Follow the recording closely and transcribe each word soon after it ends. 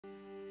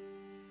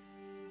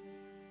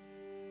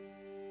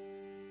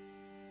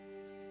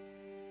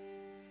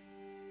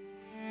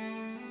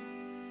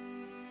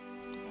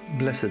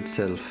Blessed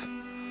Self,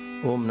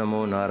 Om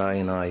Namo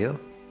Narayanaya,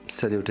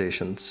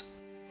 salutations.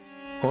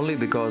 Only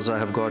because I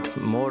have got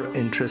more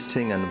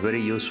interesting and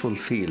very useful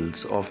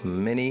fields of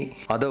many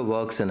other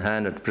works in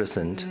hand at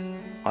present,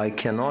 I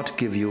cannot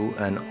give you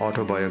an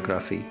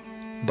autobiography.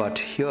 But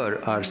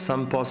here are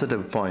some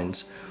positive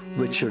points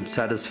which should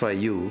satisfy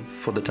you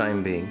for the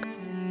time being.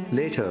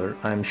 Later,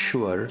 I am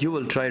sure you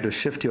will try to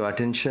shift your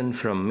attention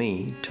from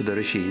me to the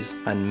Rishis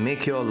and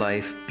make your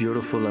life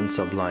beautiful and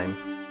sublime.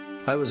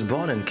 I was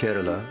born in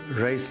Kerala,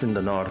 raised in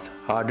the north,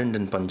 hardened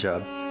in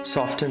Punjab,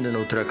 softened in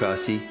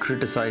Uttarakasi,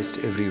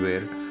 criticized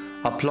everywhere,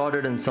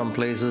 applauded in some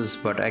places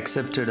but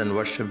accepted and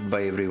worshipped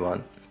by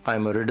everyone. I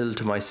am a riddle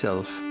to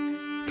myself.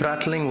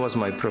 Prattling was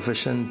my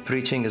profession,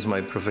 preaching is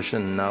my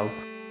profession now,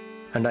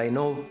 and I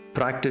know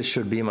practice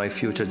should be my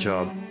future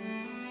job.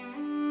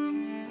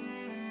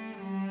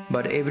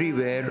 But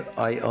everywhere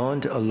I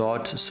earned a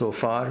lot so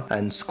far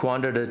and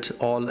squandered it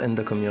all in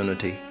the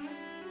community.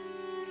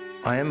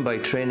 I am by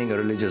training a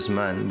religious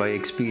man, by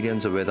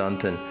experience a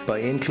Vedantin,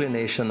 by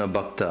inclination a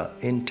Bhakta,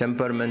 in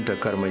temperament a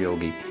Karma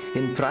Yogi,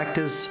 in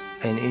practice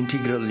an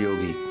integral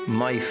yogi.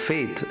 My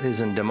faith is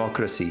in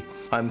democracy.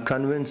 I am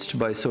convinced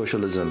by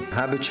socialism,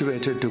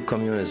 habituated to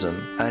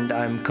communism, and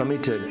I am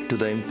committed to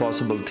the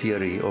impossible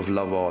theory of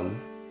love all.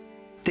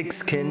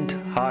 Thick-skinned,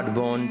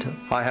 hard-boned,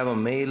 I have a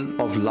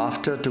mail of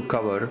laughter to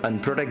cover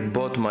and protect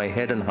both my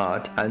head and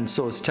heart, and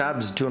so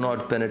stabs do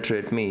not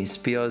penetrate me,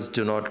 spears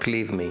do not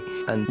cleave me,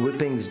 and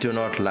whippings do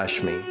not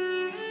lash me.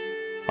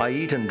 I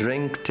eat and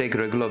drink, take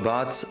regular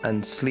baths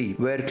and sleep,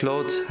 wear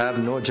clothes, have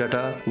no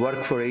jata,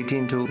 work for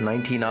 18 to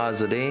 19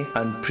 hours a day,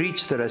 and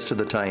preach the rest of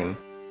the time.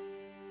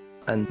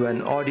 And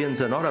when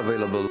audience are not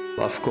available,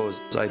 of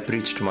course, I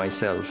preach to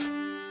myself.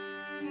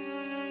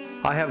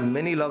 I have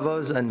many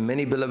lovers and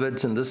many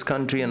beloveds in this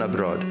country and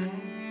abroad.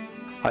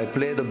 I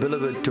play the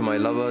beloved to my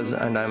lovers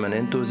and I am an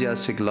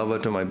enthusiastic lover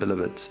to my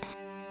beloveds.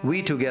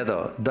 We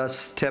together thus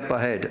step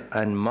ahead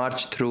and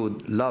march through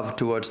love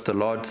towards the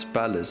Lord's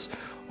palace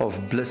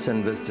of bliss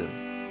and wisdom.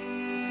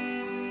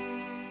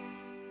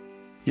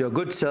 Your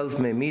good self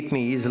may meet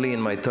me easily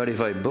in my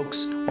 35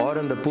 books or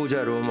in the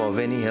puja room of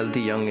any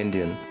healthy young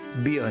Indian,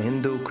 be a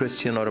Hindu,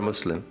 Christian or a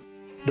Muslim.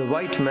 The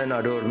white men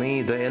adore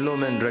me, the yellow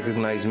men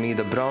recognize me,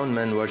 the brown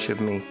men worship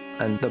me,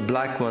 and the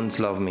black ones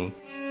love me.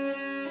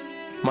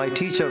 My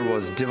teacher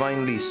was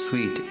divinely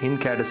sweet,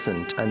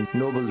 incandescent, and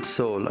noble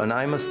soul, and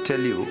I must tell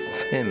you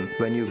of him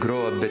when you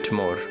grow a bit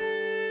more.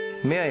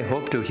 May I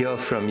hope to hear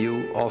from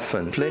you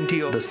often, plenty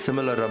of the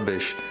similar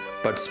rubbish,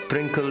 but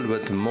sprinkled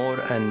with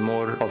more and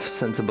more of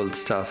sensible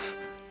stuff.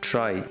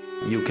 Try,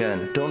 you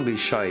can, don't be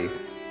shy.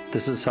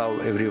 This is how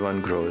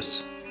everyone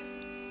grows.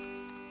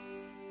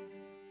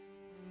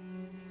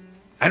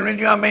 And when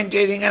you are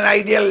maintaining an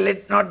ideal,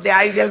 let not the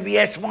ideal be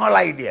a small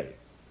ideal.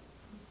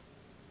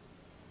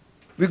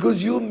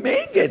 Because you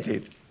may get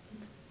it.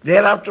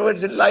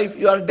 Thereafterwards in life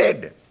you are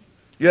dead.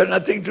 You have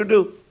nothing to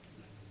do.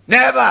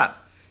 Never!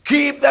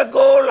 Keep the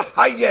goal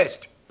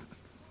highest.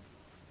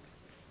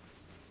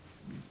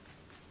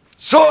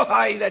 So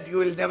high that you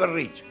will never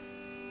reach.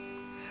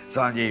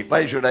 Swamiji,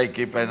 why should I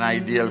keep an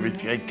ideal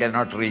which I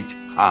cannot reach?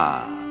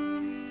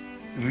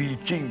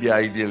 Reaching the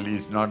ideal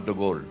is not the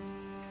goal.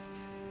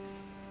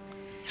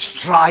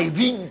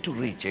 Striving to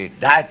reach it,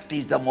 that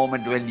is the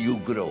moment when you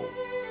grow.